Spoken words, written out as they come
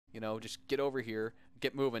You know, just get over here,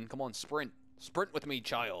 get moving. Come on, sprint. Sprint with me,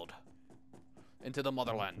 child. Into the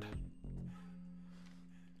motherland.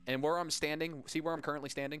 And where I'm standing, see where I'm currently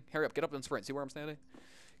standing? Hurry up, get up and sprint. See where I'm standing?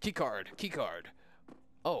 Keycard, keycard.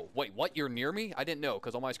 Oh, wait, what? You're near me? I didn't know,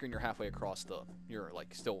 because on my screen you're halfway across the... You're,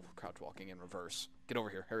 like, still crouch walking in reverse. Get over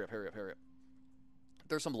here. Hurry up, hurry up, hurry up.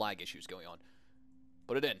 There's some lag issues going on.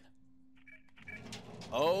 Put it in.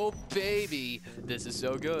 Oh, baby. This is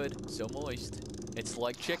so good. So moist. It's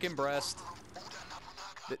like chicken breast.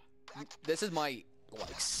 This is my,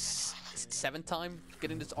 like, 7th time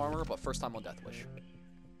getting this armor, but first time on Deathwish.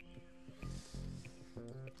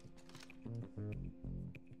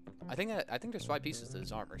 I think there's 5 pieces to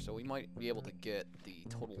this armor, so we might be able to get the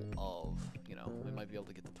total of, you know, we might be able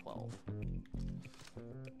to get the 12.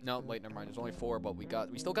 No, wait, never mind. There's only 4, but we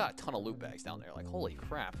still got a ton of loot bags down there. Like, holy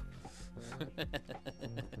crap.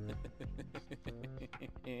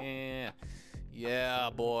 Yeah,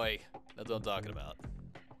 boy. That's what I'm talking about.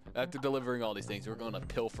 After delivering all these things, we're going to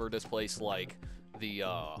pilfer this place like the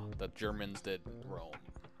Germans did Rome.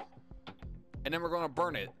 And then we're going to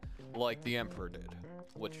burn it like the Emperor did.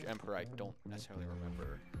 Which Emperor I don't necessarily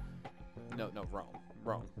remember. No, Rome.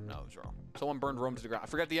 No, it was Rome. Someone burned Rome to the ground. I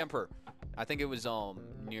forgot the Emperor. I think it was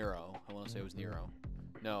Nero. I want to say it was Nero.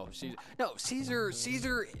 No, Caesar. No,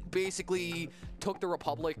 Caesar basically took the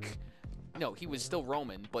Republic. No, he was still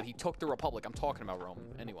Roman, but he took the Republic. I'm talking about Rome.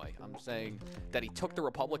 Anyway, I'm saying that he took the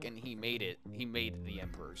Republic and he made it. He made the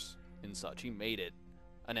emperors and such. He made it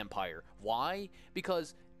an empire. Why?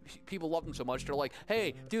 Because people loved him so much. They're like,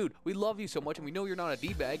 hey, dude, we love you so much, and we know you're not a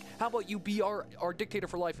D-bag. How about you be our dictator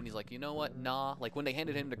for life? And he's like, you know what? Nah. Like, when they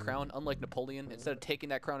handed him the crown, unlike Napoleon, instead of taking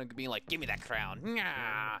that crown and being like, give me that crown.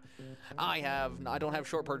 Nah. I don't have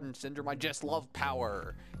short person syndrome. I just love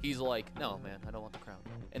power. He's like, no, man, I don't want the crown.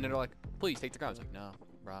 And they're like, please take the crown. He's like, no,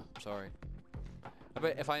 brah, I'm sorry. I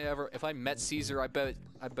bet if I met Caesar, I bet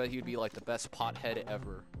he'd be like the best pothead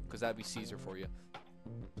ever, because that'd be Caesar for you.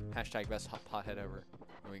 Hashtag best pothead ever.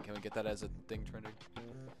 Can we get that as a thing trending?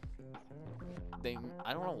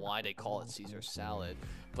 I don't know why they call it Caesar salad,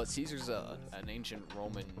 but Caesar's an ancient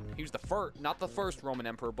Roman. He was the first, not the first Roman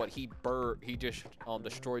emperor, but he just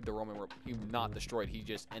destroyed the Roman. He not destroyed. He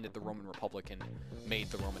just ended the Roman Republic and made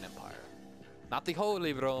the Roman Empire. Not the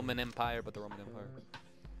Holy Roman Empire, but the Roman Empire.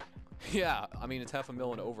 Yeah, I mean it's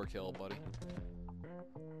 500,000 overkill, buddy.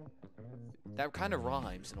 That kind of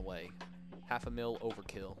rhymes in a way. 500,000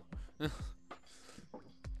 overkill.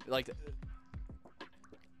 Like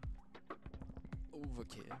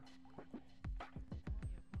overkill.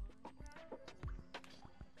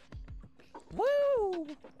 Woo!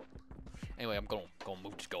 Anyway, I'm gonna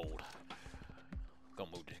move this gold. Gonna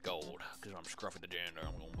move this gold because I'm Scruffy the Janitor.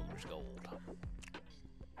 I'm gonna move this gold.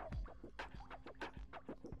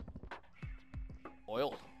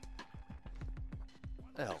 Oil.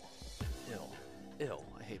 Ew.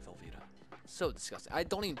 I hate Velveeta. So disgusting. I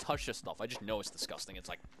don't even touch this stuff. I just know it's disgusting. It's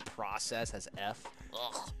like processed as F.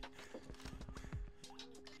 Ugh.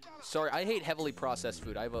 Sorry, I hate heavily processed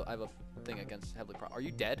food. I have a thing against heavily processed. Are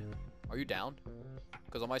you dead? Are you down?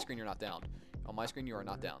 Because on my screen you're not down. On my screen you are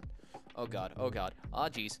not down. Oh god. Oh god. Ah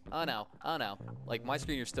jeez. Oh no. Oh no. Like my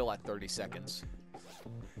screen you're still at 30 seconds.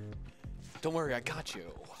 Don't worry, I got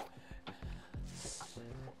you.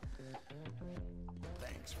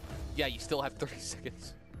 Thanks. Yeah, you still have 30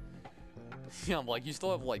 seconds. Yeah, I'm like, you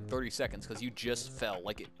still have like 30 seconds because you just fell.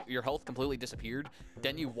 Like, your health completely disappeared.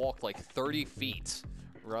 Then you walked like 30 feet,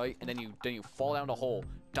 right? And then you fall down the hole,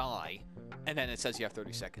 die, and then it says you have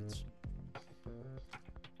 30 seconds.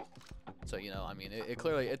 So, you know, I mean, it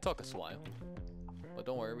clearly took us a while. But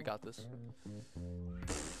don't worry, we got this.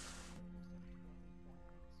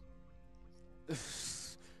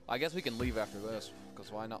 I guess we can leave after this,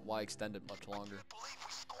 because why not? Why extend it much longer? I believe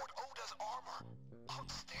we scored Oda's armor.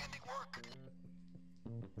 Outstanding work.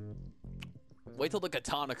 Wait till the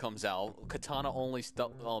katana comes out. Katana only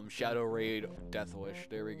Shadow Raid Deathwish.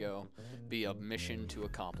 There we go. Be a mission to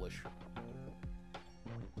accomplish.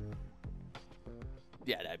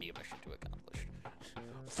 Yeah, that'd be a mission to accomplish.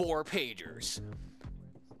 4 pagers.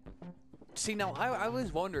 See, now, I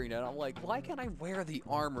was wondering, and I'm like, why can't I wear the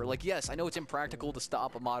armor? Like, yes, I know it's impractical to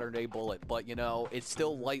stop a modern-day bullet, but, you know, it's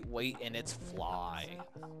still lightweight and it's fly.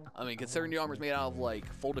 I mean, considering the armor's made out of,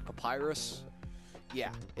 like, folded papyrus, yeah,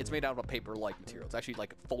 it's made out of a paper-like material. It's actually,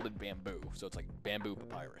 like, folded bamboo, so it's like bamboo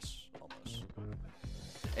papyrus, almost.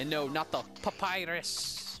 And no, not the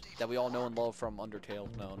papyrus that we all know and love from Undertale.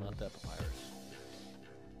 No, not that papyrus.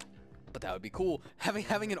 But that would be cool.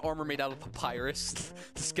 Having an armor made out of papyrus,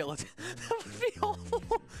 the skeleton, that would be awful.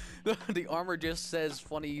 The armor just says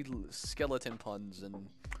funny skeleton puns, and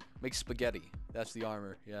Make spaghetti. That's the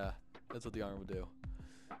armor. Yeah, that's what the armor would do.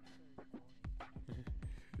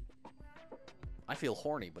 I feel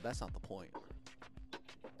horny, but that's not the point.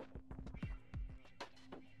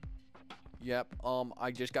 Yep.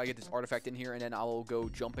 I just gotta get this artifact in here, and then I will go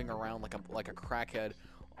jumping around like a crackhead.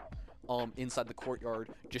 Inside the courtyard,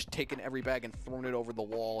 just taking every bag and throwing it over the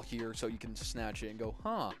wall here, so you can snatch it and go,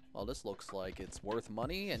 huh? Well, this looks like it's worth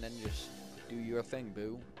money, and then just do your thing,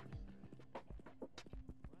 boo.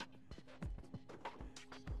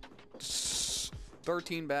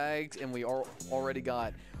 13 bags, and we already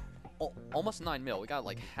got almost 9 mil. We got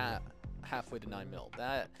like halfway to 9 mil.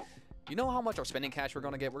 That, you know how much our spending cash we're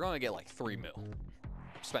gonna get? We're gonna get like 3 mil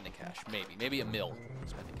spending cash, maybe a mil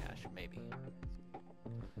spending cash, maybe.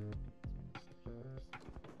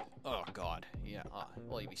 Oh God, yeah.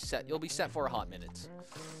 Well, you'll be set for a hot minute.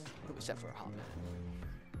 You'll be set for a hot minute.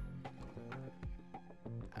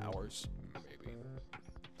 Hours, maybe.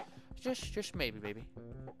 Just maybe, baby.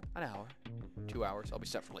 An hour, 2 hours. I'll be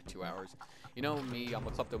set for like 2 hours. You know me, I'm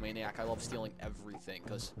a kleptomaniac. I love stealing everything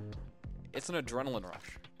because it's an adrenaline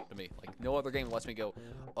rush to me. Like no other game lets me go,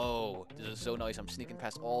 oh, this is so nice. I'm sneaking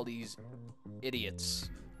past all these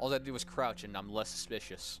idiots. All I had to do was crouch, and I'm less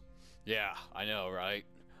suspicious. Yeah, I know, right?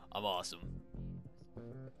 I'm awesome.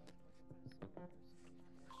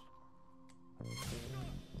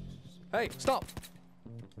 Hey, stop!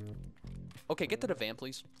 Okay, get to the van,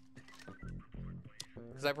 please.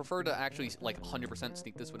 Because I prefer to actually, like, 100%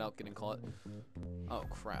 sneak this without getting caught. Oh,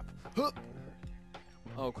 crap. Huh!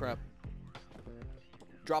 Oh, crap.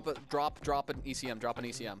 Drop an ECM, drop an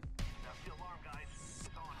ECM.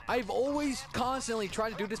 I've always constantly tried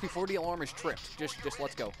to do this before the alarm is tripped. Just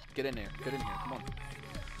let's go. Get in there. Get in here. Come on.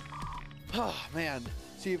 Oh, man.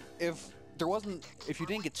 See, if you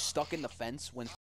didn't get stuck in the fence when